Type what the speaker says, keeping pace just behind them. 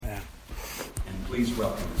Please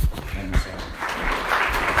welcome Henry Sanders.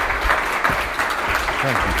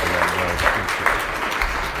 Thank you for that,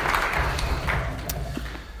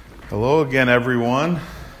 Roy. Hello again, everyone.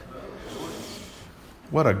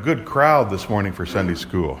 What a good crowd this morning for Sunday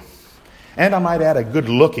school. And I might add, a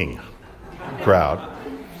good-looking crowd.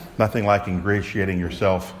 Nothing like ingratiating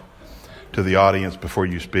yourself to the audience before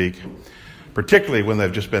you speak, particularly when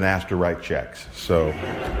they've just been asked to write checks. So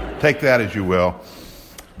take that as you will.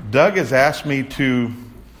 Doug has asked me to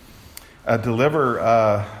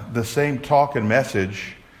deliver the same talk and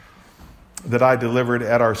message that I delivered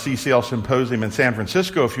at our CCL Symposium in San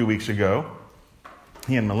Francisco a few weeks ago.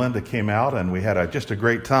 He and Melinda came out and we had just a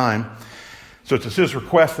great time. So it's his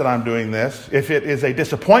request that I'm doing this. If it is a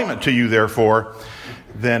disappointment to you, therefore,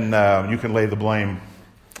 then you can lay the blame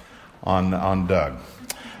on Doug.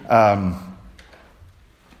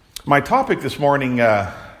 My topic this morning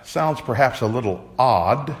sounds perhaps a little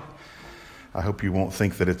odd. I hope you won't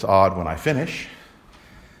think that it's odd when I finish.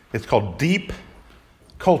 It's called deep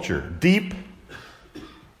culture. Deep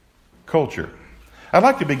culture. I'd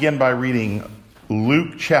like to begin by reading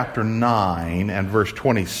Luke chapter 9 and verse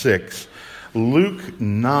 26. Luke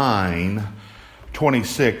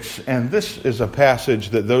 9:26. And this is a passage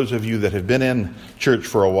that those of you that have been in church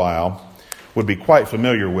for a while would be quite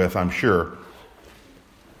familiar with, I'm sure.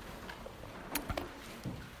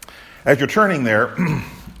 As you're turning there,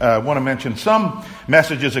 I want to mention some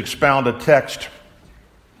messages expound a text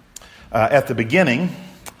at the beginning,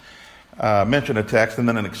 mention a text and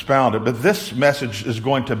then an expound it, but this message is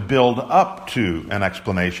going to build up to an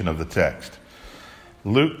explanation of the text.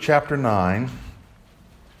 Luke chapter 9,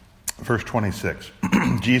 verse 26.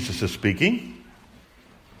 Jesus is speaking,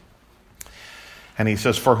 and he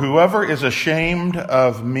says, "For whoever is ashamed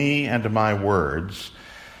of me and my words,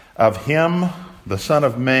 of him the Son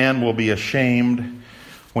of Man will be ashamed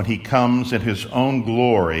when he comes in his own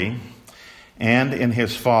glory and in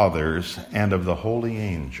his Father's and of the holy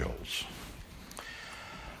angels."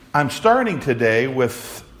 I'm starting today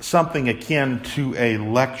with something akin to a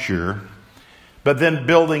lecture, but then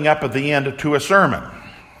building up at the end to a sermon.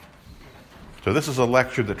 So this is a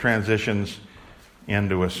lecture that transitions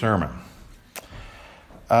into a sermon.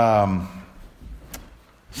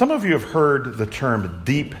 Some of you have heard the term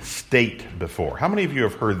deep state before. How many of you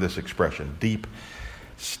have heard this expression, deep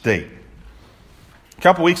state? A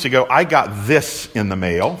couple weeks ago, I got this in the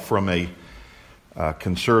mail from a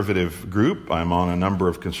conservative group. I'm on a number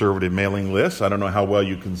of conservative mailing lists. I don't know how well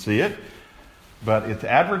you can see it, but it's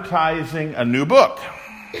advertising a new book.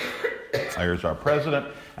 There's our president,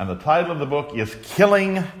 and the title of the book is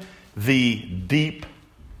Killing the Deep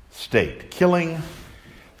State. Killing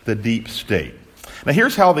the Deep State. Now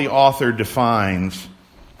here's how the author defines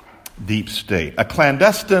deep state. A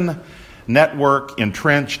clandestine network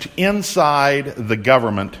entrenched inside the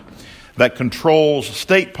government that controls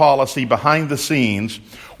state policy behind the scenes,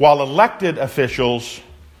 while elected officials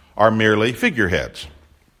are merely figureheads.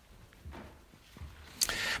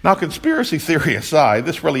 Now, conspiracy theory aside,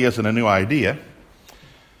 this really isn't a new idea.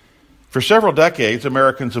 For several decades,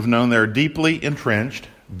 Americans have known they're deeply entrenched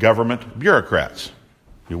government bureaucrats.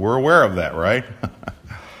 You were aware of that, right?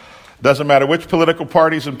 Doesn't matter which political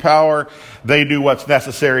party's in power, they do what's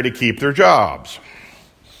necessary to keep their jobs.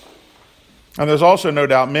 And there's also no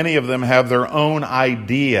doubt many of them have their own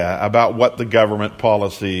idea about what the government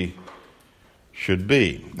policy should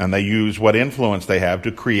be. And they use what influence they have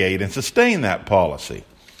to create and sustain that policy.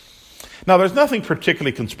 Now, there's nothing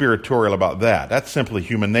particularly conspiratorial about that. That's simply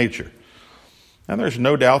human nature. And there's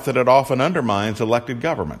no doubt that it often undermines elected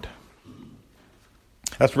government.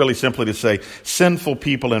 That's really simply to say sinful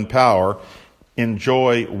people in power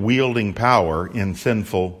enjoy wielding power in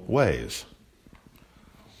sinful ways.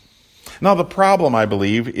 Now, the problem, I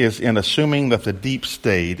believe, is in assuming that the deep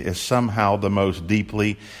state is somehow the most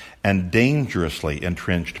deeply and dangerously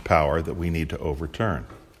entrenched power that we need to overturn.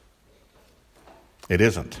 It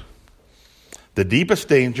isn't. The deepest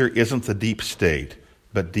danger isn't the deep state,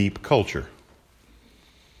 but deep culture.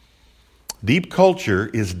 Deep culture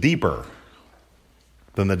is deeper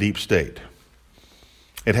than the deep state.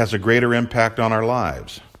 It has a greater impact on our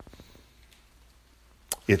lives.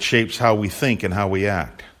 It shapes how we think and how we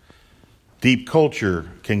act. Deep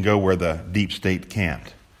culture can go where the deep state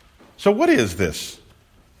can't. So what is this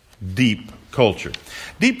deep culture?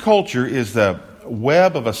 Deep culture is the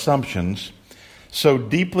web of assumptions so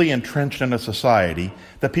deeply entrenched in a society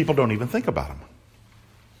that people don't even think about them.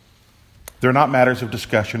 They're not matters of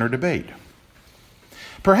discussion or debate.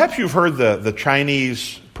 Perhaps you've heard the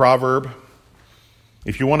Chinese proverb,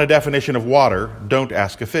 if you want a definition of water, don't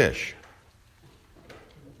ask a fish.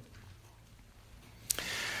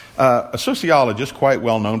 A sociologist, quite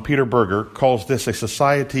well known, Peter Berger, calls this a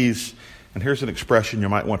society's, and here's an expression you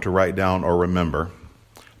might want to write down or remember,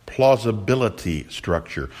 plausibility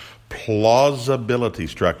structure. Plausibility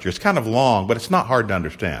structure. It's kind of long, but it's not hard to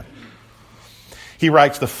understand. He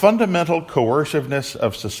writes, the fundamental coerciveness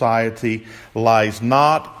of society lies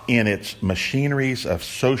not in its machineries of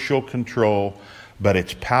social control, but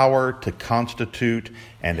its power to constitute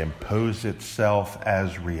and impose itself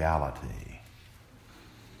as reality.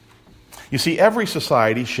 You see, every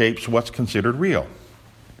society shapes what's considered real.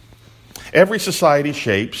 Every society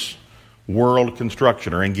shapes world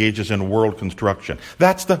construction or engages in world construction.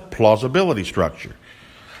 That's the plausibility structure.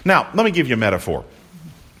 Now, let me give you a metaphor.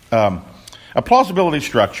 A plausibility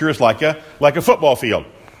structure is like a football field.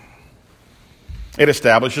 It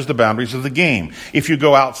establishes the boundaries of the game. If you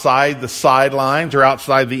go outside the sidelines or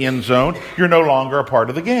outside the end zone, you're no longer a part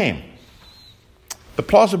of the game. The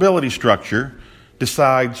plausibility structure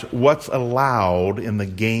decides what's allowed in the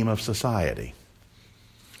game of society.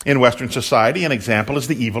 In Western society, an example is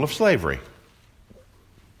the evil of slavery.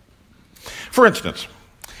 For instance,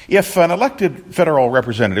 if an elected federal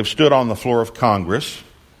representative stood on the floor of Congress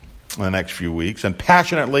in the next few weeks and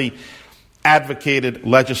passionately advocated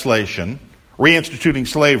legislation reinstituting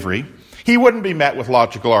slavery, he wouldn't be met with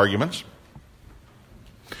logical arguments.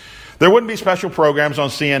 There wouldn't be special programs on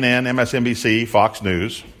CNN, MSNBC, Fox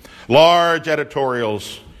News, large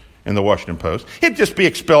editorials in the Washington Post. He'd just be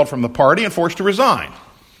expelled from the party and forced to resign.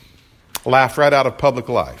 Laughed right out of public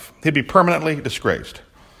life. He'd be permanently disgraced.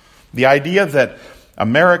 The idea that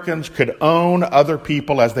Americans could own other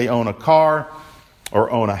people as they own a car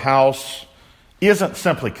or own a house isn't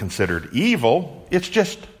simply considered evil, it's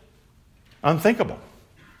just unthinkable.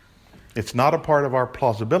 It's not a part of our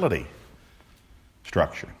plausibility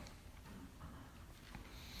structure.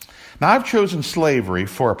 Now, I've chosen slavery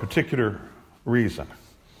for a particular reason,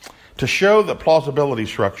 to show that plausibility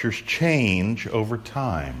structures change over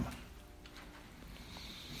time.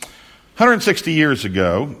 160 years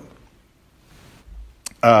ago,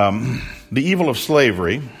 the evil of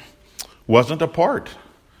slavery wasn't a part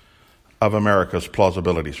of America's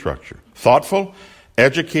plausibility structure. Thoughtful,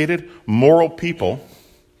 educated, moral people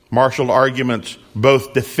marshaled arguments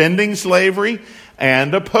both defending slavery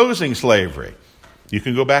and opposing slavery. You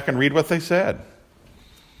can go back and read what they said.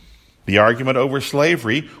 The argument over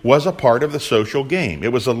slavery was a part of the social game.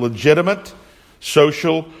 It was a legitimate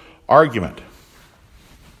social argument.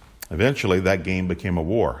 Eventually, that game became a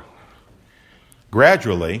war.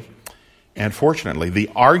 Gradually, and fortunately, the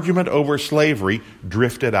argument over slavery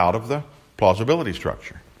drifted out of the plausibility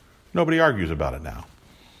structure. Nobody argues about it now.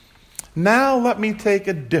 Now let me take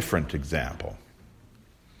a different example.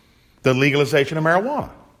 The legalization of marijuana.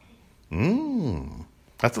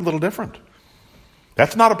 That's a little different.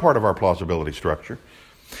 That's not a part of our plausibility structure.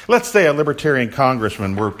 Let's say a libertarian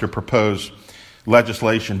congressman were to propose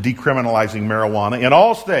legislation decriminalizing marijuana in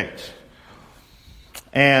all states.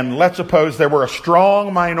 And let's suppose there were a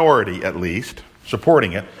strong minority, at least,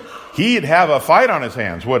 supporting it. He'd have a fight on his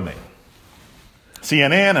hands, wouldn't he?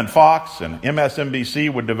 CNN and Fox and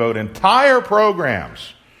MSNBC would devote entire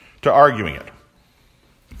programs to arguing it,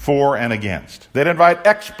 for and against. They'd invite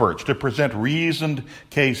experts to present reasoned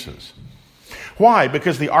cases. Why?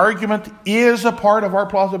 Because the argument is a part of our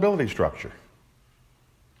plausibility structure.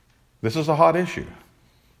 This is a hot issue.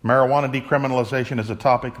 Marijuana decriminalization is a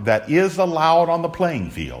topic that is allowed on the playing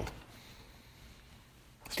field.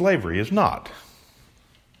 Slavery is not.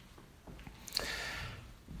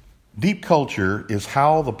 Deep culture is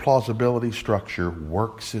how the plausibility structure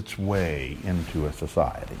works its way into a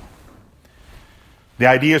society. The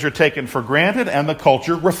ideas are taken for granted, and the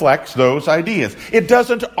culture reflects those ideas. It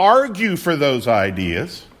doesn't argue for those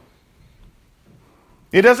ideas.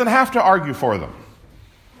 It doesn't have to argue for them.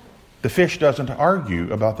 The fish doesn't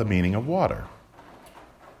argue about the meaning of water.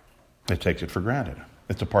 It takes it for granted.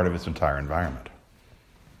 It's a part of its entire environment.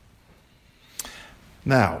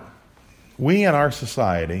 Now, we in our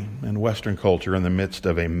society and Western culture are in the midst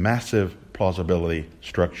of a massive plausibility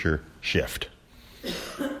structure shift.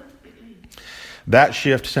 That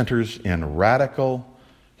shift centers in radical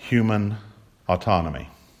human autonomy.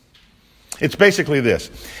 It's basically this.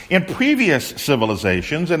 In previous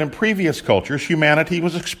civilizations and in previous cultures, humanity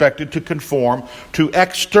was expected to conform to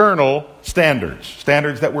external standards,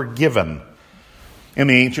 standards that were given. In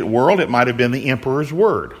the ancient world, it might have been the emperor's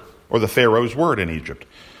word or the pharaoh's word in Egypt.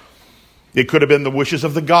 It could have been the wishes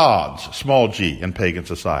of the gods, small g, in pagan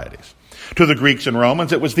societies. To the Greeks and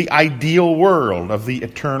Romans, it was the ideal world of the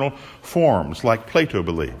eternal forms, like Plato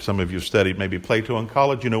believed. Some of you studied maybe Plato in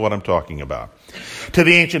college, you know what I'm talking about. To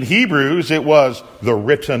the ancient Hebrews, it was the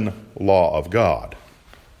written law of God.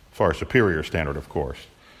 far superior standard, of course.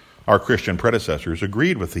 Our Christian predecessors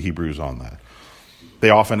agreed with the Hebrews on that.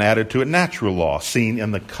 They often added to it natural law, seen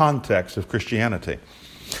in the context of Christianity.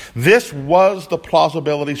 This was the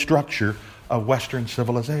plausibility structure of Western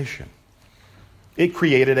civilization. It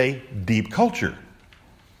created a deep culture.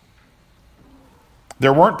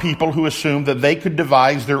 There weren't people who assumed that they could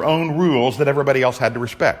devise their own rules that everybody else had to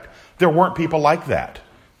respect. There weren't people like that.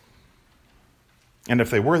 And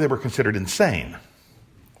if they were considered insane.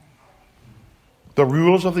 The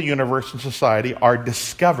rules of the universe and society are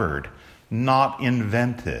discovered, not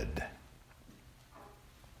invented.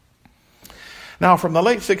 Now, from the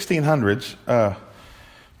late 1600s,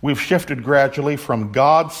 we've shifted gradually from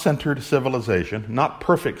God-centered civilization, not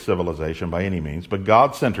perfect civilization by any means, but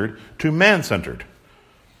God-centered, to man-centered.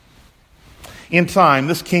 In time,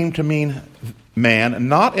 this came to mean man,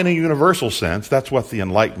 not in a universal sense, that's what the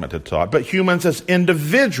Enlightenment had taught, but humans as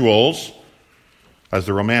individuals, as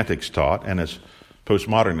the Romantics taught, and as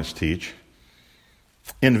postmodernists teach,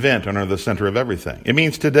 invent and are the center of everything. It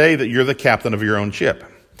means today that you're the captain of your own ship.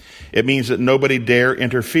 It means that nobody dare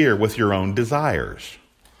interfere with your own desires.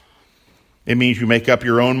 It means you make up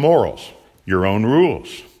your own morals, your own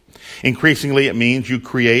rules. Increasingly, it means you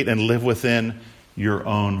create and live within your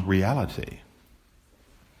own reality.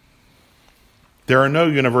 There are no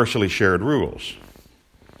universally shared rules,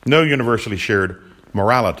 no universally shared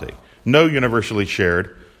morality, no universally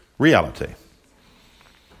shared reality.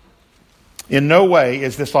 In no way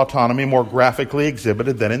is this autonomy more graphically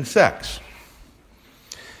exhibited than in sex.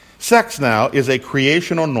 Sex now is a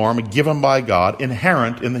creational norm given by God,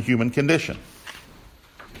 inherent in the human condition.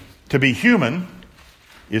 To be human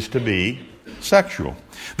is to be sexual.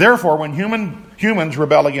 Therefore, when humans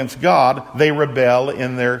rebel against God, they rebel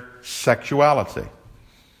in their sexuality.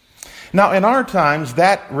 Now, in our times,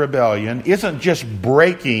 that rebellion isn't just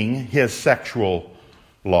breaking his sexual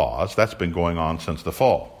laws. That's been going on since the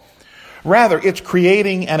fall. Rather, it's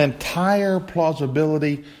creating an entire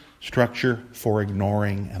plausibility structure for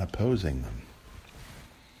ignoring and opposing them.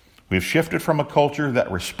 We've shifted from a culture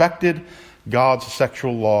that respected God's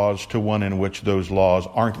sexual laws to one in which those laws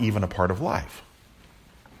aren't even a part of life.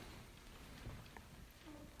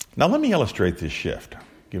 Now, let me illustrate this shift.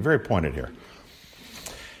 Get very pointed here.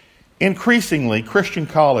 Increasingly, Christian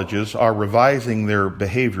colleges are revising their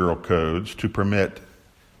behavioral codes to permit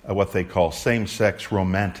what they call same-sex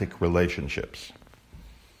romantic relationships.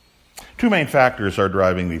 Two main factors are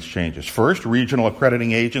driving these changes. First, regional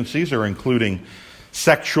accrediting agencies are including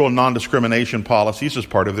sexual non-discrimination policies as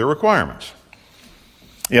part of their requirements.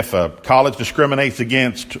 If a college discriminates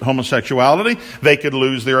against homosexuality, they could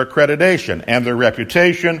lose their accreditation and their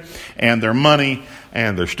reputation and their money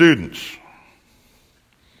and their students.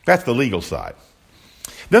 That's the legal side.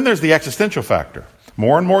 Then there's the existential factor.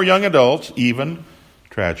 More and more young adults, even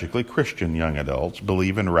tragically Christian young adults,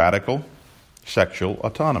 believe in radical sexual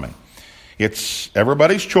autonomy. It's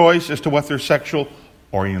everybody's choice as to what their sexual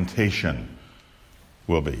orientation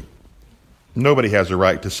will be. Nobody has a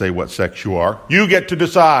right to say what sex you are. You get to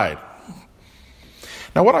decide.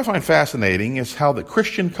 Now, what I find fascinating is how the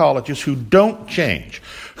Christian colleges who don't change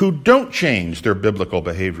their biblical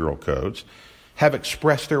behavioral codes, have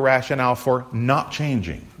expressed their rationale for not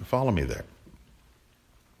changing. Follow me there.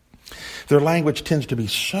 Their language tends to be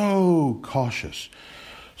so cautious,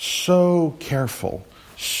 so careful,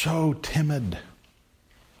 so timid.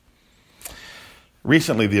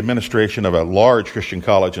 Recently, the administration of a large Christian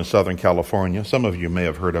college in Southern California, some of you may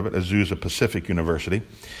have heard of it, Azusa Pacific University,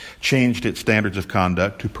 changed its standards of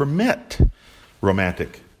conduct to permit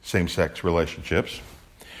romantic same-sex relationships.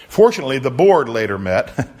 Fortunately, the board later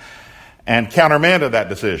met and countermanded that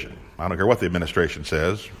decision. I don't care what the administration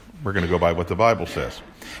says. We're going to go by what the Bible says.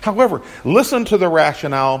 However, listen to the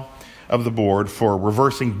rationale of the board for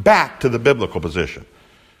reversing back to the biblical position.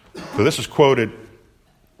 So this is quoted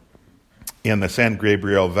in the San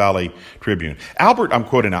Gabriel Valley Tribune. I'm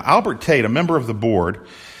quoting now. Albert Tate, a member of the board,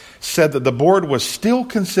 said that the board was still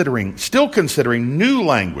considering new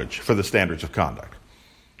language for the standards of conduct.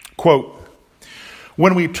 Quote,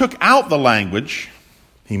 when we took out the language,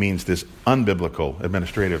 he means this unbiblical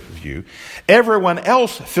administrative view, everyone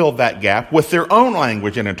else filled that gap with their own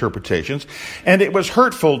language and interpretations, and it was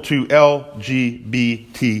hurtful to LGBTQ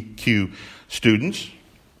students,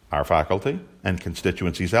 our faculty, and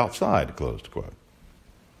constituencies outside, closed quote.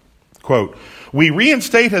 Quote, we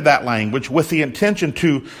reinstated that language with the intention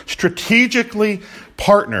to strategically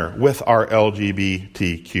partner with our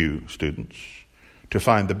LGBTQ students to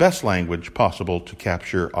find the best language possible to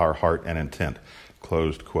capture our heart and intent,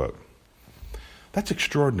 closed quote. That's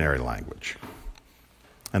extraordinary language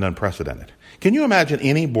and unprecedented. Can you imagine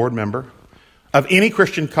any board member of any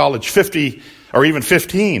Christian college 50 or even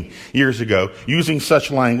 15 years ago using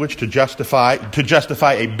such language to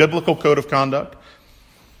justify a biblical code of conduct?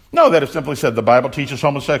 No, that it simply said the Bible teaches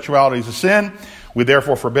homosexuality is a sin. We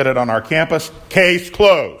therefore forbid it on our campus. Case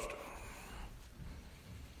closed.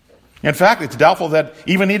 In fact, it's doubtful that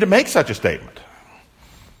even need to make such a statement.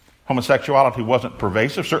 Homosexuality wasn't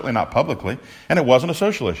pervasive, certainly not publicly, and it wasn't a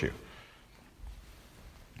social issue.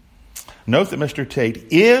 Note that Mr. Tate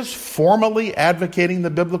is formally advocating the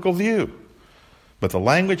biblical view, but the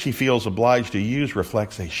language he feels obliged to use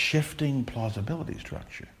reflects a shifting plausibility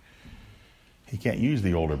structure. He can't use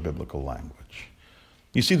the older biblical language.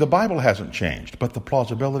 You see, the Bible hasn't changed, but the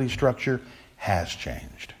plausibility structure has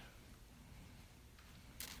changed.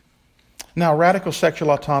 Now, radical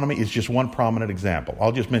sexual autonomy is just one prominent example.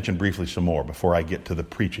 I'll just mention briefly some more before I get to the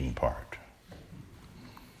preaching part.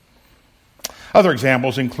 Other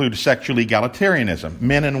examples include sexual egalitarianism.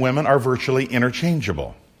 Men and women are virtually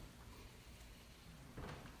interchangeable.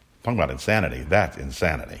 Talking about insanity, that's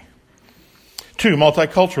insanity. 2,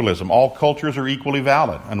 multiculturalism. All cultures are equally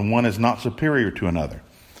valid, and one is not superior to another.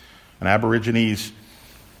 An Aborigines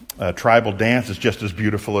tribal dance is just as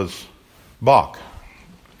beautiful as Bach.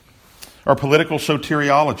 Or political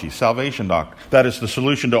soteriology, salvation doctrine. That is, the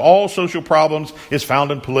solution to all social problems is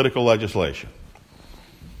found in political legislation.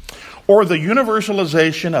 Or the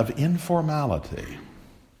universalization of informality.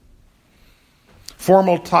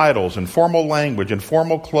 Formal titles and formal language and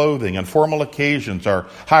formal clothing and formal occasions are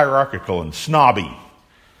hierarchical and snobby.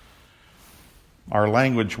 Our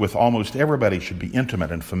language with almost everybody should be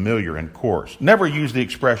intimate and familiar and coarse. Never use the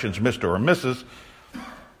expressions Mr. or Mrs.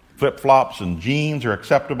 Flip-flops and jeans are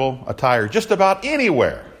acceptable attire just about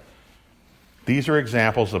anywhere. These are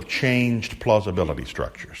examples of changed plausibility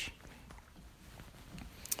structures.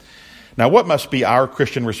 Now, what must be our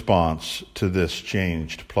Christian response to this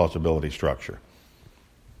changed plausibility structure?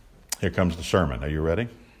 Here comes the sermon. Are you ready?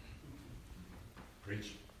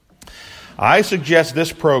 Preach. I suggest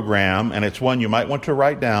this program, and it's one you might want to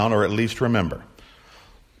write down or at least remember.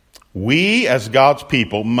 We, as God's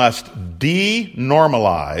people, must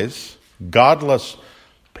denormalize godless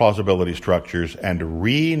plausibility structures and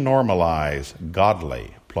re-normalize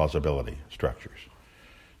godly plausibility structures.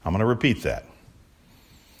 I'm going to repeat that.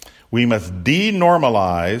 We must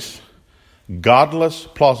denormalize godless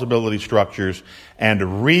plausibility structures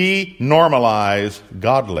and re-normalize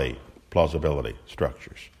godly plausibility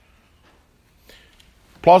structures.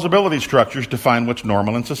 Plausibility structures define what's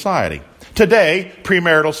normal in society. Today,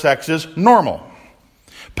 premarital sex is normal.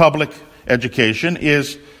 Public education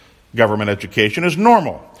government education is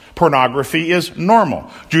normal. Pornography is normal.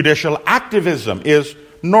 Judicial activism is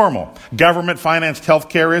normal. Government-financed health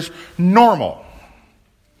care is normal.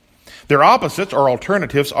 Their opposites or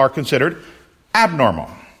alternatives are considered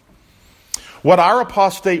abnormal. What our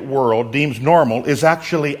apostate world deems normal is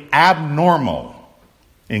actually abnormal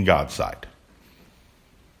in God's sight.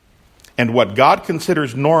 And what God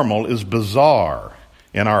considers normal is bizarre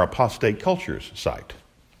in our apostate culture's sight.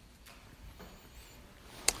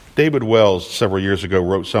 David Wells, several years ago,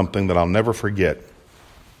 wrote something that I'll never forget.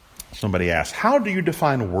 Somebody asked, how do you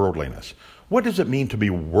define worldliness? What does it mean to be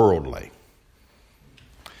worldly?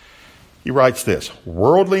 He writes this: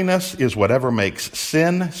 worldliness is whatever makes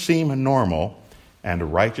sin seem normal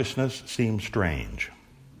and righteousness seem strange.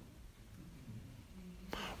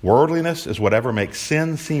 Worldliness is whatever makes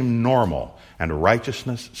sin seem normal and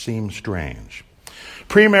righteousness seem strange.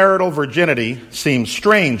 Premarital virginity seems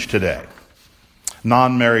strange today.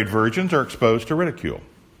 Non-married virgins are exposed to ridicule.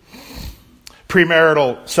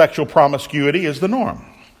 Premarital sexual promiscuity is the norm.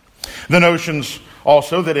 The notions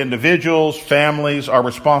also that individuals, families are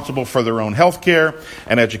responsible for their own health care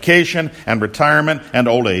and education and retirement and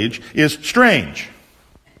old age is strange.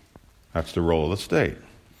 That's the role of the state.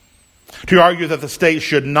 To argue that the state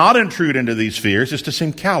should not intrude into these spheres is to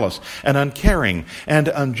seem callous and uncaring and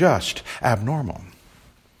unjust, abnormal.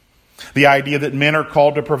 The idea that men are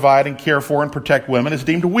called to provide and care for and protect women is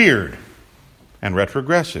deemed weird and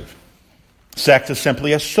retrogressive. Sex is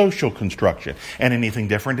simply a social construction, and anything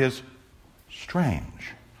different is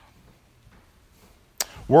strange.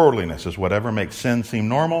 Worldliness is whatever makes sin seem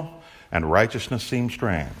normal and righteousness seem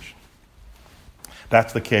strange.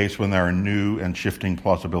 That's the case when there are new and shifting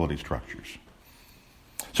plausibility structures.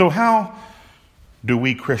 So how do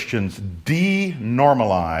we Christians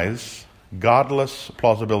denormalize godless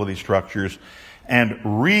plausibility structures and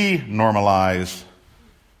re-normalize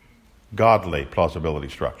godly plausibility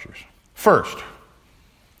structures? First,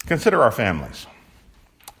 consider our families.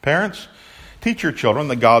 Parents, teach your children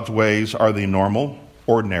that God's ways are the normal,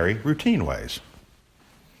 ordinary, routine ways.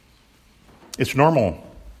 It's normal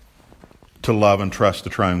to love and trust the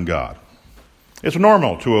triune God. It's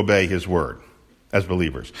normal to obey his word as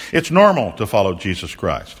believers. It's normal to follow Jesus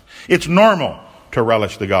Christ. It's normal to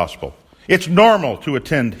relish the gospel. It's normal to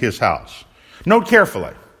attend his house. Note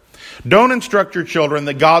carefully. Don't instruct your children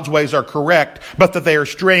that God's ways are correct, but that they are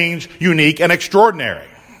strange, unique, and extraordinary.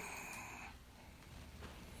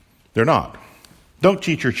 They're not. Don't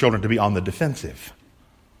teach your children to be on the defensive.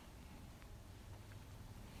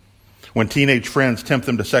 When teenage friends tempt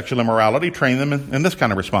them to sexual immorality, train them in this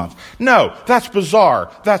kind of response. No, that's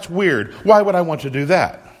bizarre. That's weird. Why would I want to do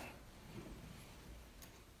that?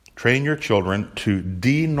 Train your children to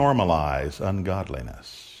denormalize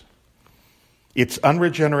ungodliness. It's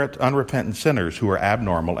unregenerate, unrepentant sinners who are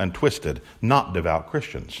abnormal and twisted, not devout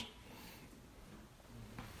Christians.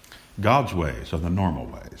 God's ways are the normal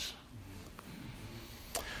ways.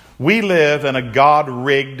 We live in a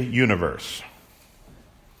God-rigged universe.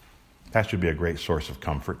 That should be a great source of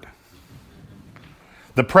comfort.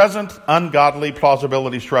 The present ungodly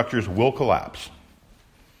plausibility structures will collapse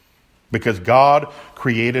because God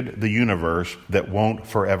created the universe that won't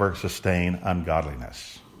forever sustain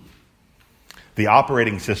ungodliness. The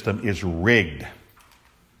operating system is rigged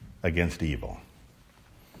against evil.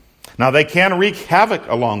 Now, they can wreak havoc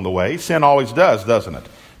along the way. Sin always does, doesn't it?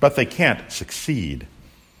 But they can't succeed.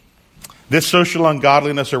 This social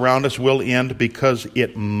ungodliness around us will end because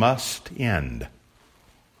it must end.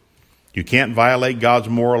 You can't violate God's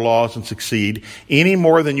moral laws and succeed any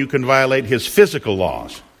more than you can violate his physical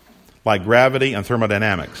laws, like gravity and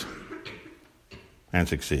thermodynamics, and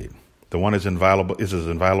succeed. The one is as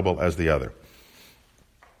inviolable as the other.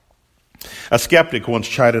 A skeptic once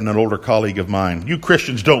chided an older colleague of mine, "You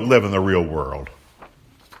Christians don't live in the real world."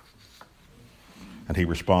 And he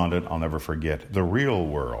responded, I'll never forget, "The real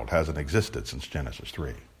world hasn't existed since Genesis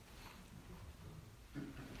 3.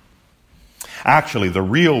 Actually, the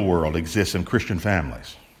real world exists in Christian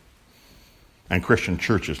families and Christian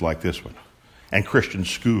churches like this one and Christian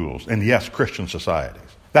schools and, yes, Christian societies.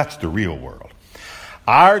 That's the real world.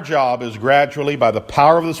 Our job is gradually, by the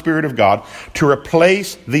power of the Spirit of God, to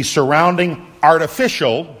replace the surrounding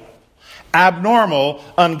artificial, abnormal,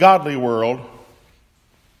 ungodly world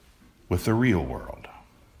with the real world.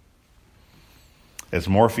 As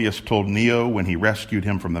Morpheus told Neo when he rescued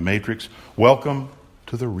him from the Matrix, welcome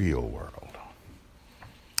to the real world.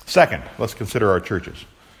 Second, let's consider our churches.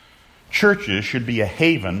 Churches should be a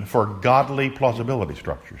haven for godly plausibility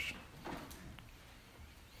structures.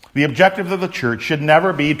 The objective of the church should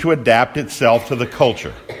never be to adapt itself to the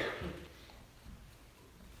culture.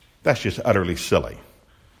 That's just utterly silly.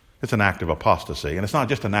 It's an act of apostasy. And it's not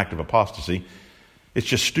just an act of apostasy, it's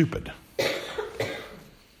just stupid.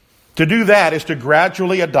 To do that is to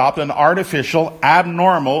gradually adopt an artificial,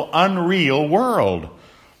 abnormal, unreal world.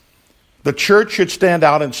 The church should stand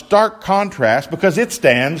out in stark contrast because it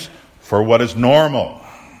stands for what is normal.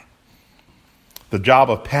 The job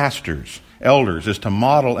of pastors, elders, is to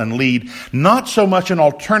model and lead not so much an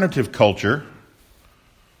alternative culture,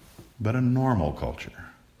 but a normal culture.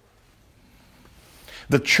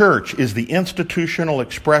 The church is the institutional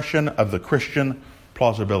expression of the Christian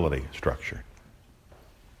plausibility structure.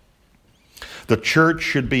 The church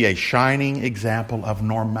should be a shining example of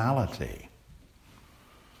normality.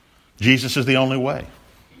 Jesus is the only way.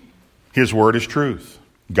 His word is truth.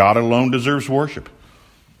 God alone deserves worship.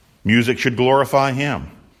 Music should glorify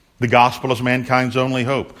him. The gospel is mankind's only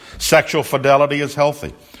hope. Sexual fidelity is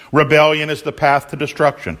healthy. Rebellion is the path to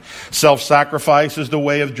destruction. Self-sacrifice is the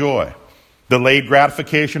way of joy. Delayed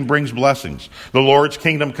gratification brings blessings. The Lord's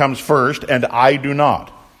kingdom comes first, and I do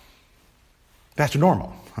not. That's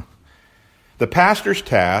normal. The pastor's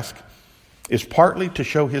task is partly to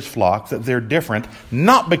show his flock that they're different,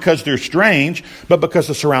 not because they're strange, but because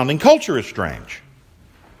the surrounding culture is strange.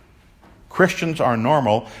 Christians are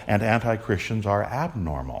normal, and anti-Christians are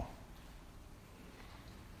abnormal.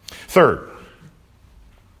 Third,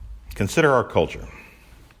 consider our culture.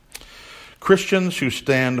 Christians who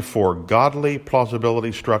stand for godly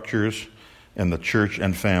plausibility structures in the church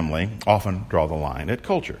and family often draw the line at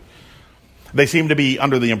culture. They seem to be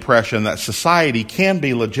under the impression that society can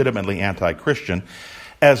be legitimately anti-Christian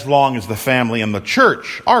as long as the family and the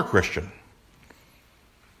church are Christian.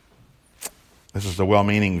 This is a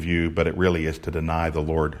well-meaning view, but it really is to deny the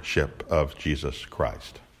lordship of Jesus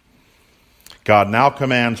Christ. God now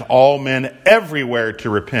commands all men everywhere to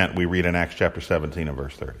repent, we read in Acts chapter 17 and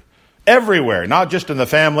verse 30. Everywhere, not just in the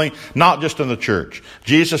family, not just in the church.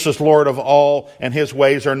 Jesus is Lord of all, and his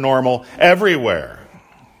ways are normal everywhere.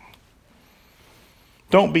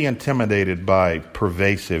 Don't be intimidated by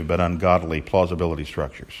pervasive but ungodly plausibility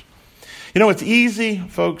structures. You know, it's easy,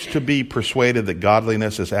 folks, to be persuaded that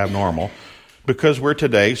godliness is abnormal because we're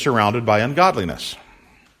today surrounded by ungodliness.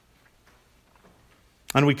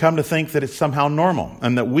 And we come to think that it's somehow normal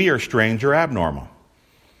and that we are strange or abnormal.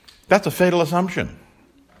 That's a fatal assumption.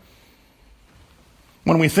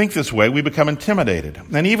 When we think this way, we become intimidated.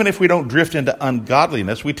 And even if we don't drift into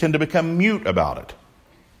ungodliness, we tend to become mute about it.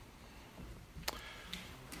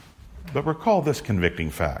 But recall this convicting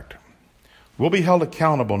fact. We'll be held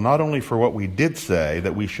accountable not only for what we did say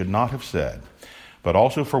that we should not have said, but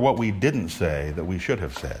also for what we didn't say that we should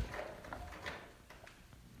have said.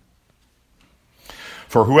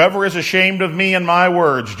 For whoever is ashamed of me and my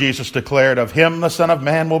words, Jesus declared, of him the Son of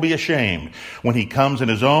Man will be ashamed when he comes in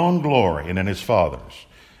his own glory and in his Father's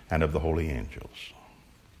and of the holy angels.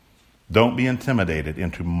 Don't be intimidated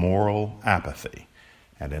into moral apathy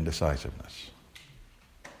and indecisiveness.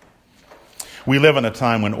 We live in a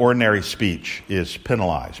time when ordinary speech is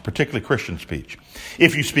penalized, particularly Christian speech.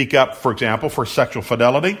 If you speak up, for example, for sexual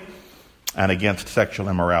fidelity and against sexual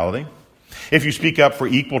immorality, if you speak up for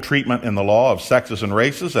equal treatment in the law of sexes and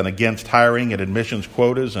races and against hiring and admissions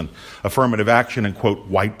quotas and affirmative action and, quote,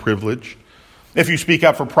 white privilege, if you speak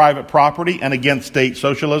up for private property and against state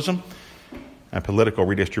socialism and political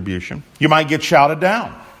redistribution, you might get shouted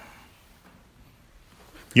down.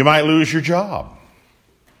 You might lose your job.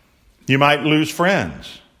 You might lose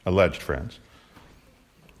friends, alleged friends.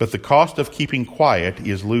 But the cost of keeping quiet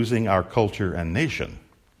is losing our culture and nation.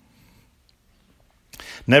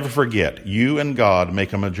 Never forget, you and God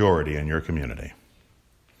make a majority in your community.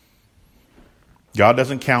 God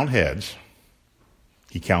doesn't count heads.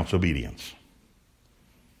 He counts obedience.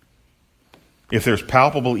 If there's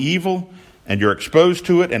palpable evil and you're exposed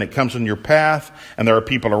to it and it comes in your path and there are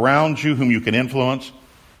people around you whom you can influence,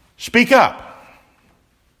 speak up.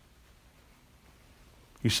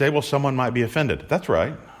 You say, well, someone might be offended. That's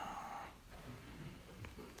right.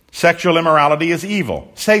 Sexual immorality is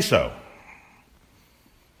evil. Say so.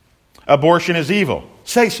 Abortion is evil.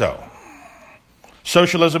 Say so.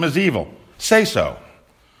 Socialism is evil. Say so.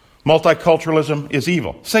 Multiculturalism is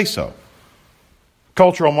evil. Say so.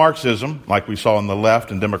 Cultural Marxism, like we saw in the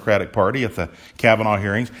left and Democratic Party at the Kavanaugh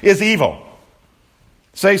hearings, is evil.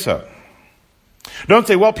 Say so. Don't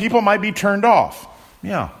say, well, people might be turned off.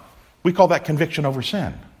 Yeah. We call that conviction over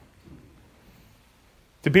sin.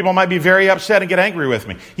 The people might be very upset and get angry with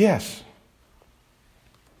me. Yes.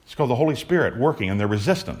 It's called the Holy Spirit working in their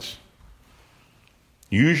resistance.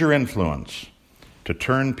 Use your influence to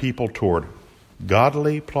turn people toward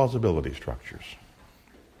godly plausibility structures.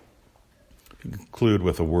 Conclude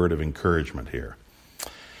with a word of encouragement here.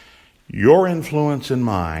 Your influence and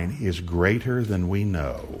mine is greater than we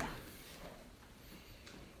know.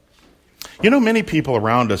 You know, many people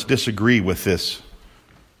around us disagree with this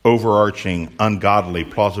overarching, ungodly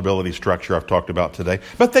plausibility structure I've talked about today,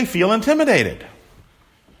 but they feel intimidated.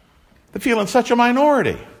 They feel in such a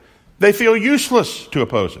minority. They feel useless to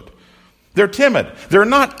oppose it. They're timid. They're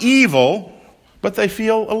not evil, but they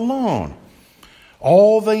feel alone.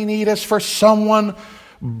 All they need is for someone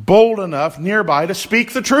bold enough nearby to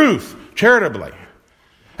speak the truth, charitably.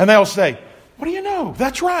 And they'll say, what do you know?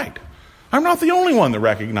 That's right. I'm not the only one that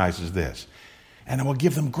recognizes this. And it will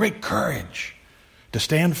give them great courage to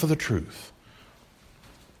stand for the truth.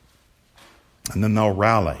 And then they'll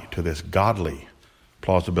rally to this godly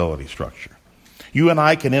plausibility structure. You and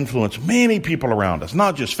I can influence many people around us,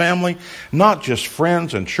 not just family, not just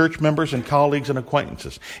friends and church members and colleagues and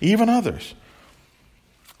acquaintances, even others.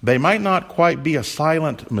 They might not quite be a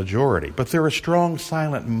silent majority, but they're a strong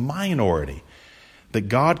silent minority that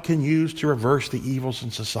God can use to reverse the evils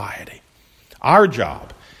in society. Our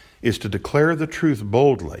job is to declare the truth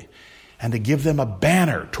boldly and to give them a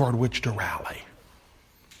banner toward which to rally.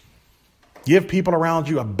 Give people around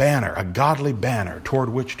you a banner, a godly banner toward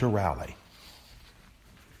which to rally.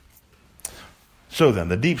 So then,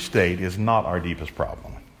 the deep state is not our deepest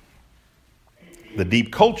problem. The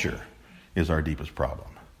deep culture is our deepest problem.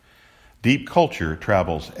 Deep culture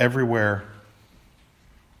travels everywhere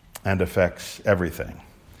and affects everything.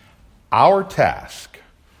 Our task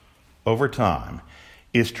over time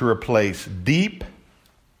is to replace deep,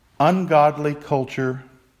 ungodly culture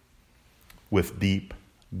with deep,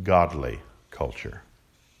 godly culture.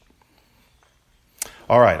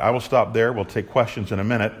 All right, I will stop there. We'll take questions in a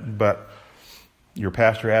minute, but your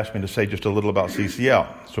pastor asked me to say just a little about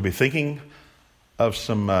CCL. So be thinking of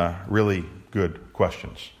some really good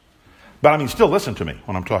questions. But I mean, still listen to me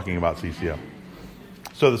when I'm talking about CCL.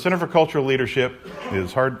 So the Center for Cultural Leadership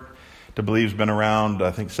is hard to believe has been around,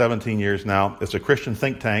 I think, 17 years now. It's a Christian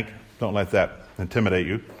think tank. Don't let that intimidate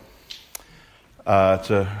you. It's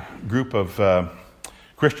a group of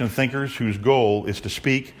Christian thinkers whose goal is to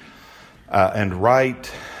speak and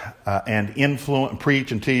write and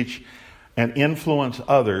preach and teach and influence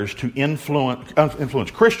others, to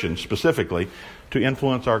influence Christians specifically, to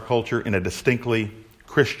influence our culture in a distinctly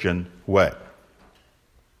Christian way.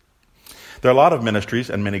 There are a lot of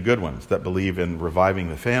ministries, and many good ones, that believe in reviving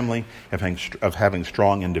the family, of having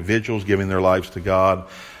strong individuals giving their lives to God,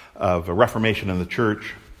 of a reformation in the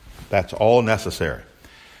church. That's all necessary.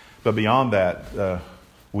 But beyond that,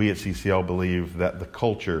 we at CCL believe that the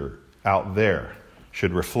culture out there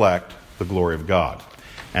should reflect the glory of God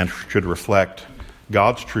and should reflect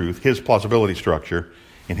God's truth, His plausibility structure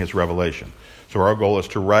in His revelation. So our goal is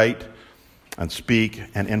to write and speak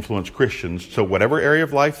and influence Christians. So whatever area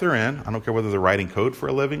of life they're in, I don't care whether they're writing code for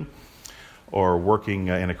a living or working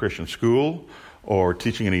in a Christian school or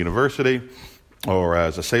teaching in a university or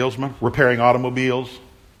as a salesman, repairing automobiles.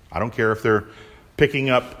 I don't care if they're picking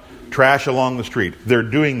up trash along the street. They're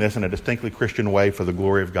doing this in a distinctly Christian way for the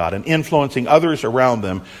glory of God and influencing others around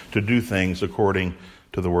them to do things according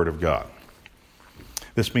to the Word of God.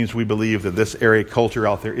 This means we believe that this area culture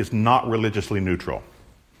out there is not religiously neutral.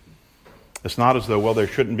 It's not as though, well, there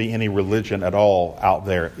shouldn't be any religion at all out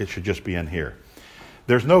there. It should just be in here.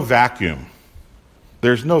 There's no vacuum.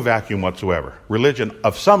 There's no vacuum whatsoever. Religion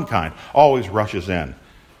of some kind always rushes in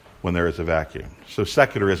when there is a vacuum. So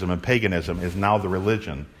secularism and paganism is now the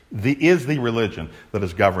religion that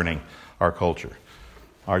is governing our culture.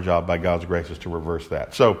 Our job, by God's grace, is to reverse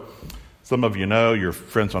that. So some of you know, your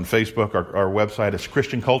friends on Facebook, our website is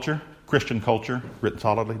Christian Culture, written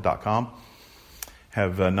solidly.com.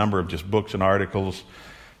 Have a number of just books and articles,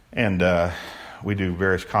 and we do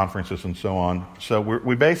various conferences and so on. So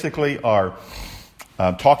we basically are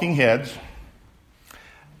talking heads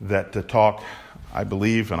that talk, I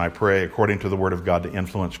believe and I pray, according to the Word of God, to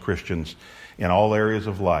influence Christians in all areas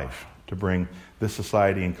of life, to bring this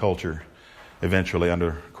society and culture eventually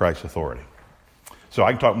under Christ's authority. So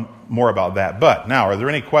I can talk more about that. But now, are there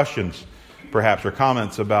any questions, perhaps, or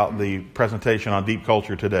comments about the presentation on deep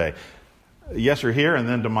culture today? Yes, or here, and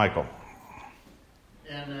then to Michael.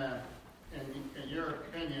 And in your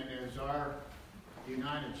opinion, is our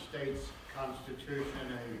United States Constitution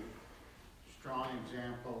a strong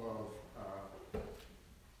example of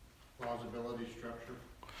plausibility structure?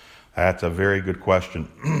 That's a very good question.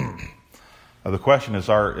 The question is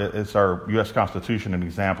our U.S. Constitution an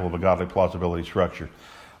example of a godly plausibility structure?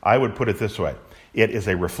 I would put it this way. It is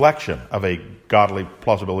a reflection of a godly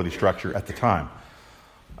plausibility structure at the time.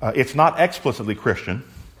 It's not explicitly Christian,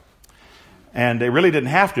 and it really didn't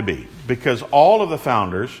have to be, because all of the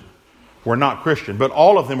founders were not Christian, but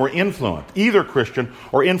all of them were influenced, either Christian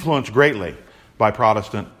or influenced greatly by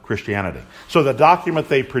Protestant Christianity. So the document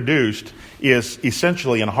they produced is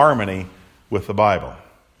essentially in harmony with the Bible.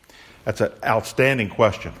 That's an outstanding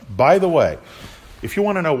question. By the way, if you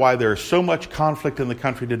want to know why there is so much conflict in the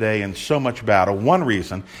country today and so much battle, one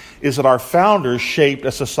reason is that our founders shaped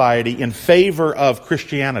a society in favor of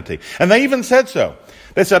Christianity. And they even said so.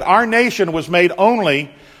 They said our nation was made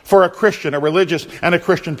only for a Christian, a religious, and a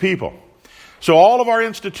Christian people. So all of our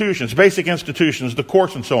institutions, basic institutions, the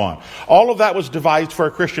courts and so on, all of that was devised for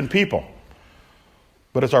a Christian people.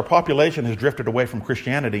 But as our population has drifted away from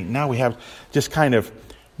Christianity, now we have just kind of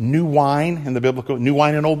new wine in the biblical, new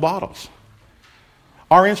wine in old bottles.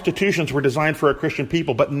 Our institutions were designed for a Christian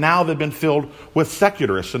people, but now they've been filled with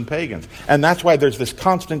secularists and pagans. And that's why there's this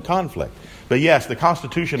constant conflict. But yes, the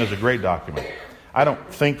Constitution is a great document. I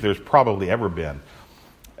don't think there's probably ever been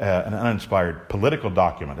an uninspired political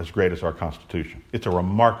document as great as our Constitution. It's a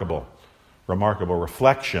remarkable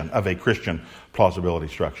reflection of a Christian plausibility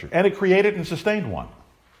structure. And it created and sustained one.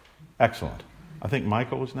 Excellent. I think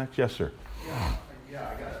Michael was next. Yes, sir. Yeah,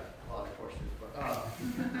 I got a lot of questions.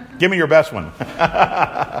 But, give me your best one. The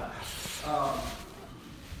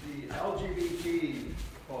LGBT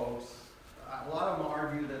folks, a lot of them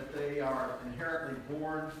argue that they are inherently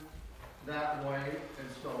born that way, and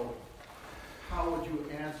so how would you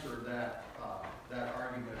answer that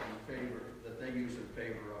argument in favor, that they use in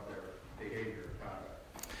favor of their behavior and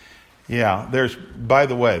conduct? Yeah, by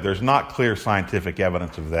the way, there's not clear scientific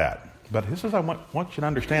evidence of that. But this is, I want you to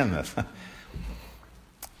understand this.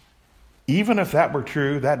 Even if that were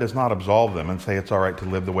true, that does not absolve them and say it's all right to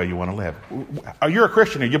live the way you want to live. You're a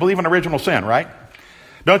Christian. You believe in original sin, right?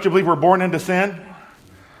 Don't you believe we're born into sin?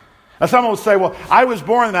 Now someone will say, well, I was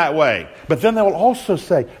born that way. But then they will also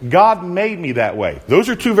say, God made me that way. Those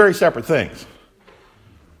are two very separate things.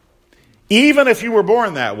 Even if you were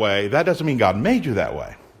born that way, that doesn't mean God made you that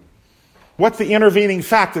way. What's the intervening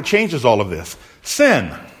fact that changes all of this?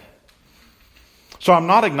 Sin. So I'm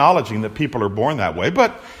not acknowledging that people are born that way,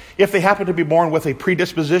 but if they happen to be born with a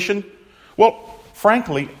predisposition, well,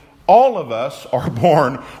 frankly, all of us are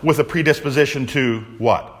born with a predisposition to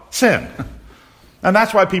what? Sin. And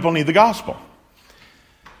that's why people need the gospel.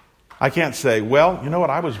 I can't say, well, you know what,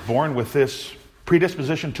 I was born with this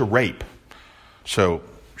predisposition to rape. So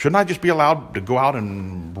shouldn't I just be allowed to go out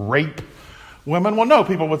and rape women? Well, no,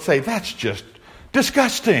 people would say, that's just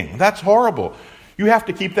disgusting. That's horrible. You have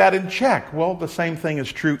to keep that in check. Well, the same thing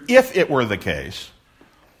is true if it were the case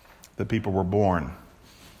that people were born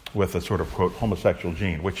with a sort of, quote, homosexual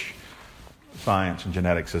gene, which science and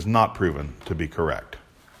genetics has not proven to be correct.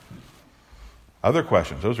 Other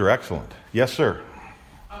questions? Those are excellent. Yes, sir.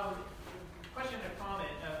 Question and comment.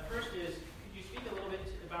 First is, could you speak a little bit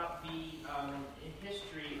about the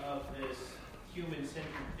history of this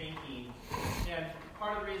human-centered thinking? And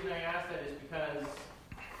part of the reason I ask that is because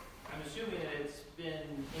I'm assuming that it's been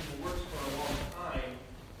in the works for a long time,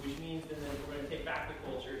 which means then that if we're going to take back the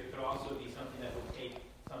culture, it could also be something that would take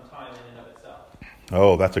some time in and of itself.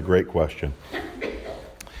 Oh, that's a great question.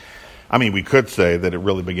 I mean, we could say that it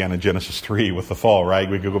really began in Genesis 3 with the fall, right?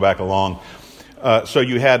 We could go back along. So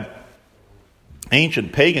you had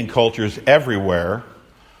ancient pagan cultures everywhere,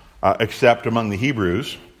 except among the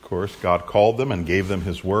Hebrews. Of course, God called them and gave them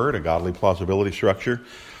his word, a godly plausibility structure,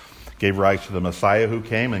 gave rise to the Messiah who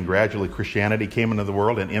came, and gradually Christianity came into the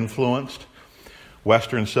world and influenced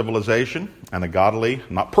Western civilization and a godly,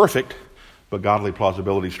 not perfect, but godly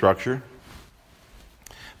plausibility structure.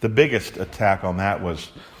 The biggest attack on that was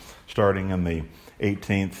starting in the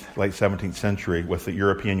 18th, late 17th century with the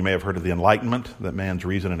European. You may have heard of the Enlightenment, that man's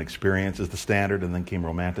reason and experience is the standard, and then came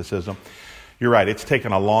Romanticism. You're right, it's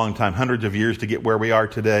taken a long time, hundreds of years to get where we are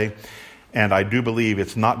today, and I do believe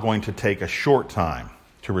it's not going to take a short time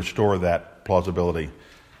to restore that plausibility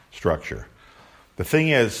structure. The thing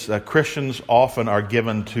is, Christians often are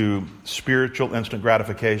given to spiritual instant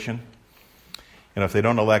gratification. And if they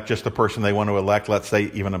don't elect just the person they want to elect, let's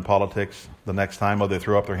say even in politics, the next time, they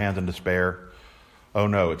throw up their hands in despair. Oh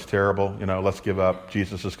no, it's terrible. Let's give up.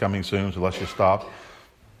 Jesus is coming soon, so let's just stop.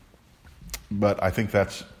 But I think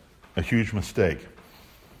that's a huge mistake.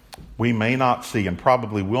 We may not see, and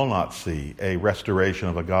probably will not see, a restoration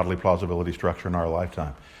of a godly plausibility structure in our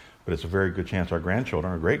lifetime. But it's a very good chance our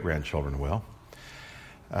grandchildren or great-grandchildren will.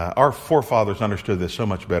 Our forefathers understood this so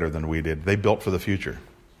much better than we did. They built for the future.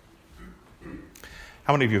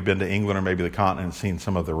 How many of you have been to England or maybe the continent and seen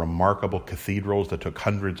some of the remarkable cathedrals that took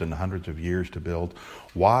hundreds and hundreds of years to build?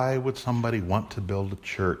 Why would somebody want to build a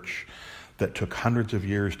church that took hundreds of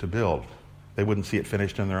years to build? They wouldn't see it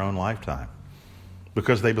finished in their own lifetime.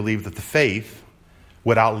 Because they believed that the faith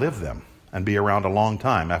would outlive them and be around a long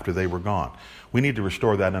time after they were gone. We need to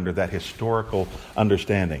restore that under that historical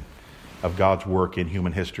understanding of God's work in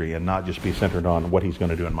human history and not just be centered on what he's going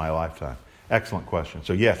to do in my lifetime. Excellent question.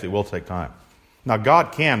 So yes, it will take time. Now,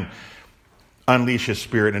 God can unleash his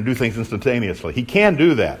spirit and do things instantaneously. He can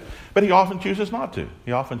do that, but he often chooses not to.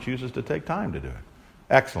 He often chooses to take time to do it.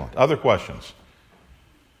 Excellent. Other questions?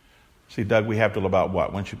 See, Doug, we have till about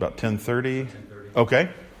what? When should about 10:30? 10:30. Okay.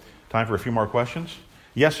 Time for a few more questions.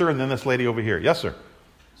 Yes, sir, and then this lady over here. Yes, sir.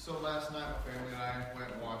 So last night, my family and I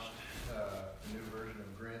went and watched the new version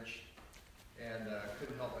of Grinch, and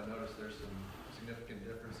couldn't help but notice there's some significant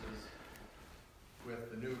differences with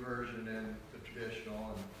the new version and the traditional,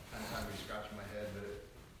 and kind of had me scratching my head, but it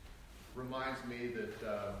reminds me that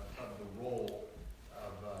of the role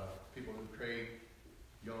of people who create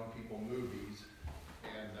young people movies,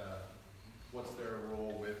 and what's their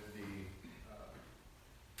role with the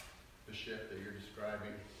shift that you're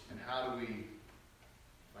describing, and how do we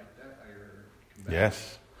fight that?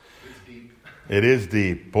 Yes. It's deep. It is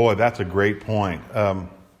deep. Boy, that's a great point.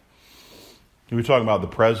 We were talking about the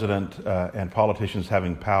president and politicians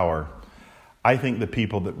having power. I think the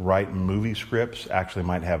people that write movie scripts actually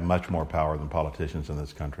might have much more power than politicians in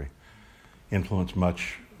this country. Influence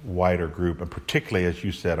much wider group, and particularly, as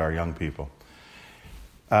you said, our young people.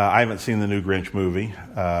 I haven't seen the new Grinch movie.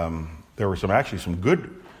 There were some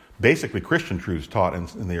good, basically Christian truths taught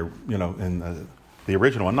in the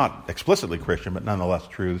original one, not explicitly Christian, but nonetheless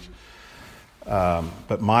truths.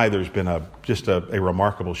 But there's been just a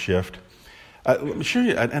remarkable shift. Let me show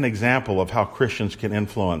you an example of how Christians can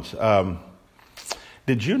influence.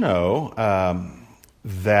 Did you know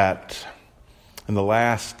that in the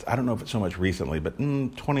last, I don't know if it's so much recently, but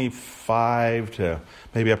 25 to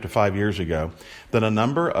maybe up to 5 years ago, that a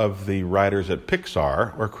number of the writers at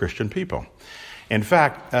Pixar were Christian people. In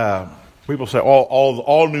fact, people say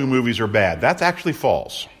all new movies are bad. That's actually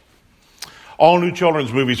false. All new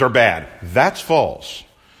children's movies are bad. That's false.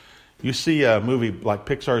 You see a movie like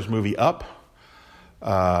Pixar's movie Up,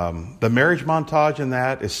 The marriage montage in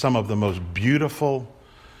that is some of the most beautiful,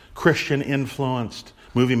 Christian-influenced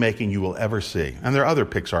movie making you will ever see. And there are other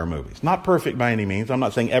Pixar movies. Not perfect by any means. I'm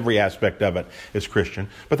not saying every aspect of it is Christian,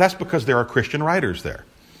 but that's because there are Christian writers there.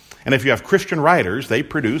 And if you have Christian writers, they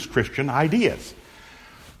produce Christian ideas.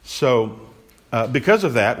 So, because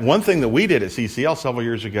of that, one thing that we did at CCL several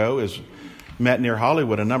years ago is met near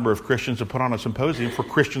Hollywood a number of Christians to put on a symposium for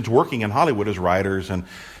Christians working in Hollywood as writers and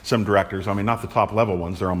some directors. I mean, not the top level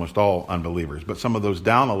ones, they're almost all unbelievers, but some of those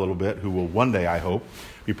down a little bit who will one day, I hope,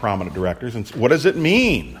 be prominent directors. And what does it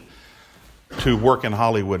mean to work in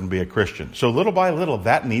Hollywood and be a Christian? So little by little,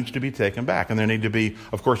 that needs to be taken back. And there need to be,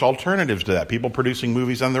 of course, alternatives to that. People producing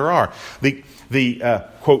movies, and there are. The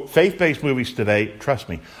quote, faith-based movies today, trust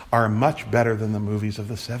me, are much better than the movies of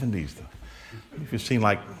the 70s. If you've seen,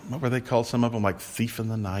 like, what were they called? Some of them, like Thief in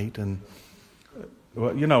the Night. And,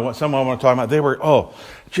 you know, what some of them are talking about, they were,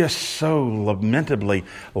 just so lamentably,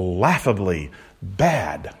 laughably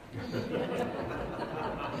bad.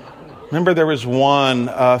 Remember there was one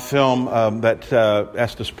film that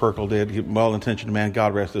Estes Perkle did, Well-Intentioned Man,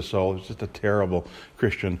 God Rest His Soul. It was just a terrible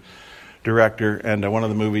Christian director. And one of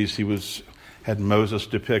the movies, had Moses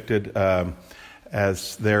depicted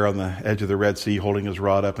as there on the edge of the Red Sea holding his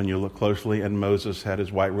rod up, and you look closely, and Moses had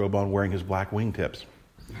his white robe on wearing his black wingtips.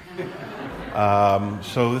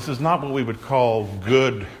 So this is not what we would call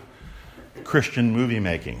good Christian movie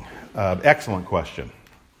making. Excellent question.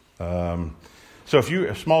 So if you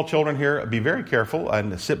have small children here, be very careful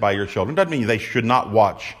and sit by your children. Doesn't mean they should not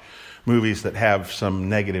watch movies that have some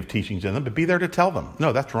negative teachings in them, but be there to tell them,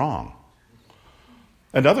 no, that's wrong.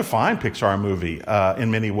 Another fine Pixar movie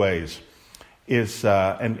in many ways is,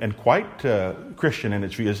 and quite Christian in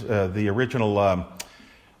its view, is the original,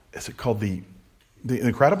 is it called The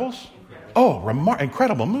Incredibles? Oh,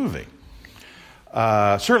 incredible movie.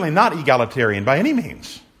 Certainly not egalitarian by any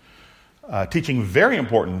means. Teaching very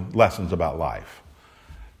important lessons about life.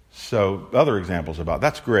 So other examples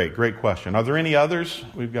that's great question. Are there any others?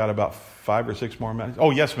 We've got about 5 or 6 more minutes.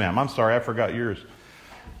 Oh, yes, ma'am. I'm sorry, I forgot yours.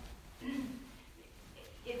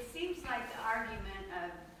 It seems like the argument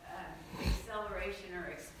of acceleration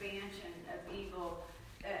or expansion of evil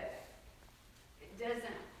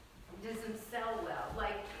doesn't sell well.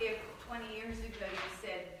 Like if 20 years ago you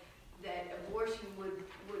said that abortion would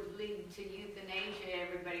lead to euthanasia,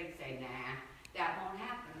 everybody would say, nah, that won't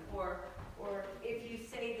happen. Or if you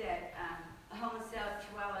say that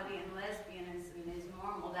homosexuality and lesbianism is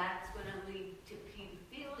normal, that's going to lead to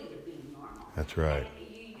pedophilia being normal. That's right. And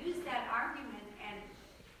you use that argument, and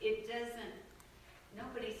it doesn't,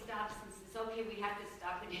 nobody stops and says, okay, we have to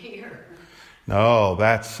stop it here. No,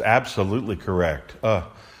 that's absolutely correct.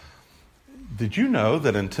 Did you know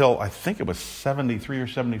that until, I think it was 73 or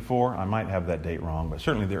 74, I might have that date wrong, but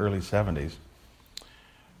certainly the early 70s,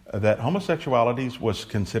 that homosexuality was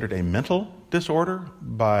considered a mental disorder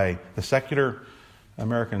by the secular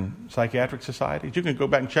American Psychiatric Society? You can go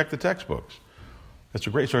back and check the textbooks. It's a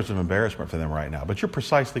great source of embarrassment for them right now. But you're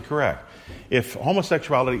precisely correct. If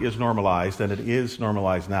homosexuality is normalized, and it is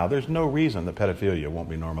normalized now, there's no reason that pedophilia won't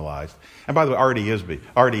be normalized. And by the way, already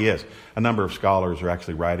is. A number of scholars are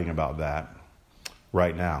actually writing about that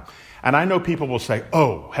right now. And I know people will say,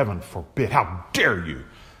 oh, heaven forbid, how dare you?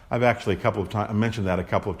 I've actually mentioned that a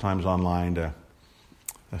couple of times online to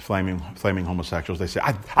flaming homosexuals. They say,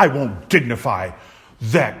 I won't dignify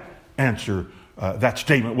that answer, that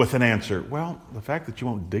statement with an answer. Well, the fact that you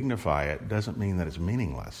won't dignify it doesn't mean that it's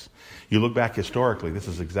meaningless. You look back historically, this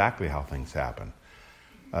is exactly how things happen.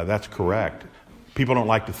 That's correct. People don't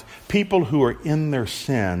like to... people who are in their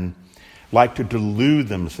sin like to delude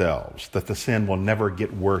themselves that the sin will never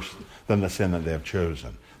get worse than the sin that they have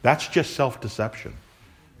chosen. That's just self-deception.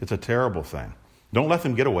 It's a terrible thing. Don't let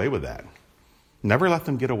them get away with that. Never let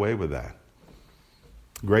them get away with that.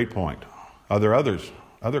 Great point. Are there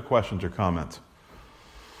other questions or comments?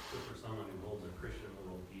 So for someone who holds a Christian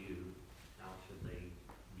worldview, how should they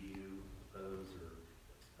view, oppose,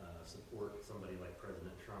 or support somebody like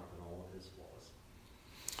President Trump and all of his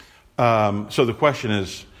flaws? So the question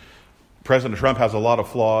is, President Trump has a lot of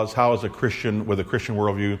flaws. How is a Christian with a Christian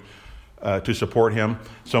worldview to support him?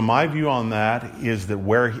 So my view on that is that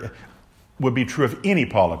would be true of any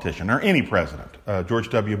politician or any president. George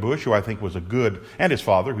W. Bush, who I think was a good, and his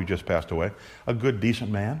father, who just passed away, a good,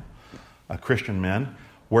 decent man, a Christian man.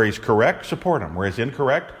 Where he's correct, support him. Where he's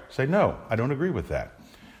incorrect, say, no, I don't agree with that.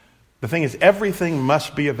 The thing is, everything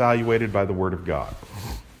must be evaluated by the Word of God.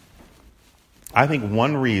 I think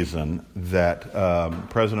one reason that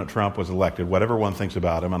President Trump was elected, whatever one thinks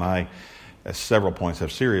about him, and I, at several points,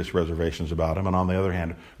 have serious reservations about him, and on the other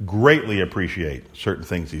hand, greatly appreciate certain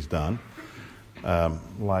things he's done.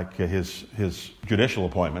 like his judicial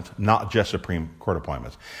appointments, not just Supreme Court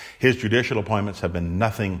appointments. His judicial appointments have been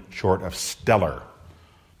nothing short of stellar,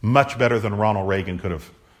 much better than Ronald Reagan could have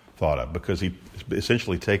thought of, because he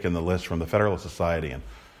essentially taken the list from the Federalist Society and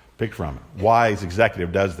picked from it. Why his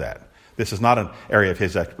executive does that? This is not an area of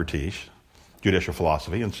his expertise, judicial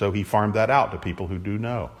philosophy, and so he farmed that out to people who do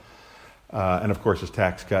know. And of course his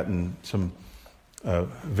tax cut and some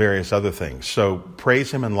various other things. So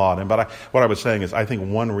praise him and laud him. But what I was saying is, I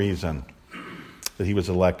think one reason that he was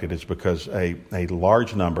elected is because a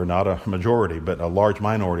large number, not a majority, but a large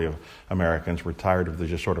minority of Americans were tired of the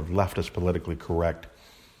just sort of leftist, politically correct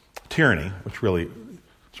tyranny, which really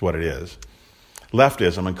is what it is.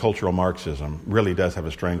 Leftism and cultural Marxism really does have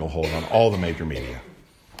a stranglehold on all the major media.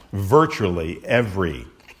 Virtually every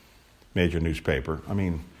major newspaper. I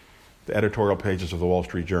mean, the editorial pages of the Wall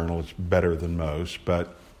Street Journal is better than most,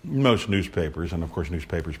 but most newspapers, and of course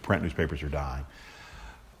print newspapers are dying.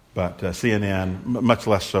 But CNN, much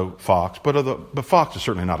less so Fox, but Fox is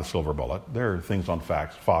certainly not a silver bullet. There are things on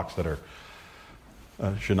Fox that are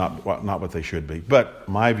should not what they should be. But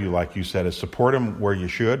my view, like you said, is support them where you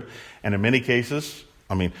should. And in many cases,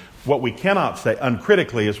 I mean, what we cannot say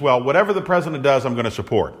uncritically is, well, whatever the president does, I'm going to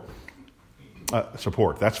support.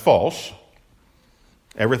 That's false.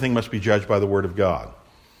 Everything must be judged by the Word of God.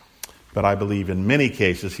 But I believe in many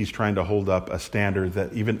cases he's trying to hold up a standard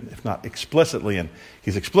that, even if not explicitly, and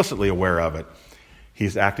he's explicitly aware of it,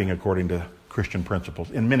 he's acting according to Christian principles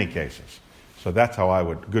in many cases. So that's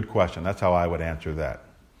how good question, that's how I would answer that.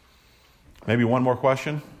 Maybe one more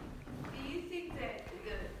question? Do you think that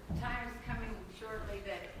the time is coming shortly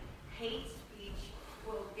that hate speech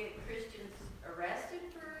will get Christians arrested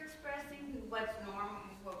for expressing what's normal,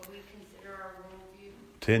 what we consider our worldview?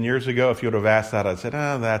 10 years ago, if you would have asked that, I'd said,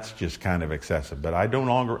 that's just kind of excessive. But I no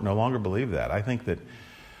longer believe that. I think that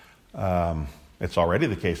it's already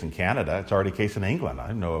the case in Canada. It's already the case in England.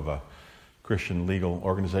 I know of a Christian legal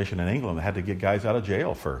organization in England that had to get guys out of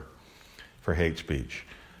jail for hate speech.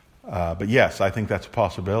 But yes, I think that's a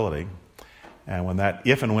possibility. And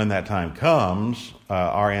if and when that time comes,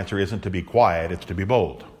 our answer isn't to be quiet, it's to be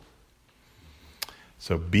bold.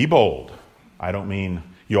 So be bold. I don't mean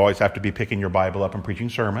you always have to be picking your Bible up and preaching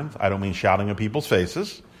sermons. I don't mean shouting in people's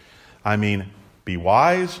faces. I mean, be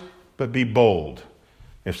wise, but be bold.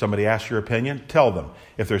 If somebody asks your opinion, tell them.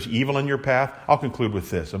 If there's evil in your path, I'll conclude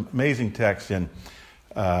with this. Amazing text in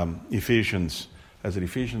Ephesians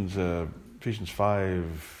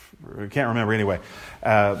 5, I can't remember anyway.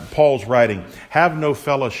 Paul's writing, have no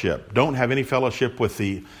fellowship. Don't have any fellowship with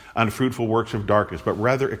the unfruitful works of darkness, but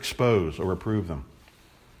rather expose or reprove them.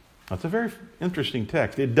 That's a very interesting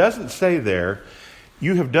text. It doesn't say there,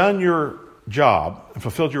 you have done your job and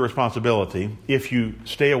fulfilled your responsibility if you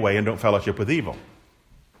stay away and don't fellowship with evil.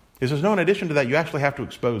 It says, no, in addition to that, you actually have to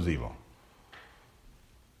expose evil.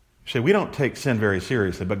 You say, we don't take sin very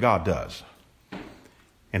seriously, but God does.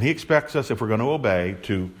 And he expects us, if we're going to obey,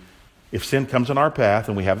 if sin comes in our path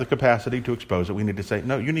and we have the capacity to expose it, we need to say,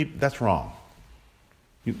 no, that's wrong.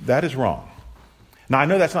 That is wrong. Now, I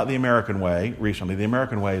know that's not the American way recently. The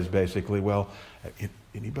American way is basically, well,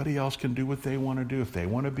 anybody else can do what they want to do. If they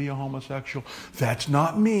want to be a homosexual, that's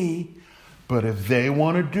not me. But if they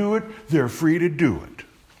want to do it, they're free to do it.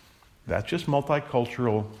 That's just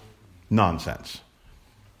multicultural nonsense.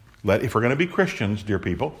 If we're going to be Christians, dear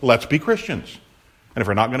people, let's be Christians. And if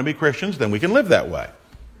we're not going to be Christians, then we can live that way.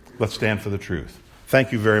 Let's stand for the truth.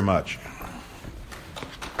 Thank you very much.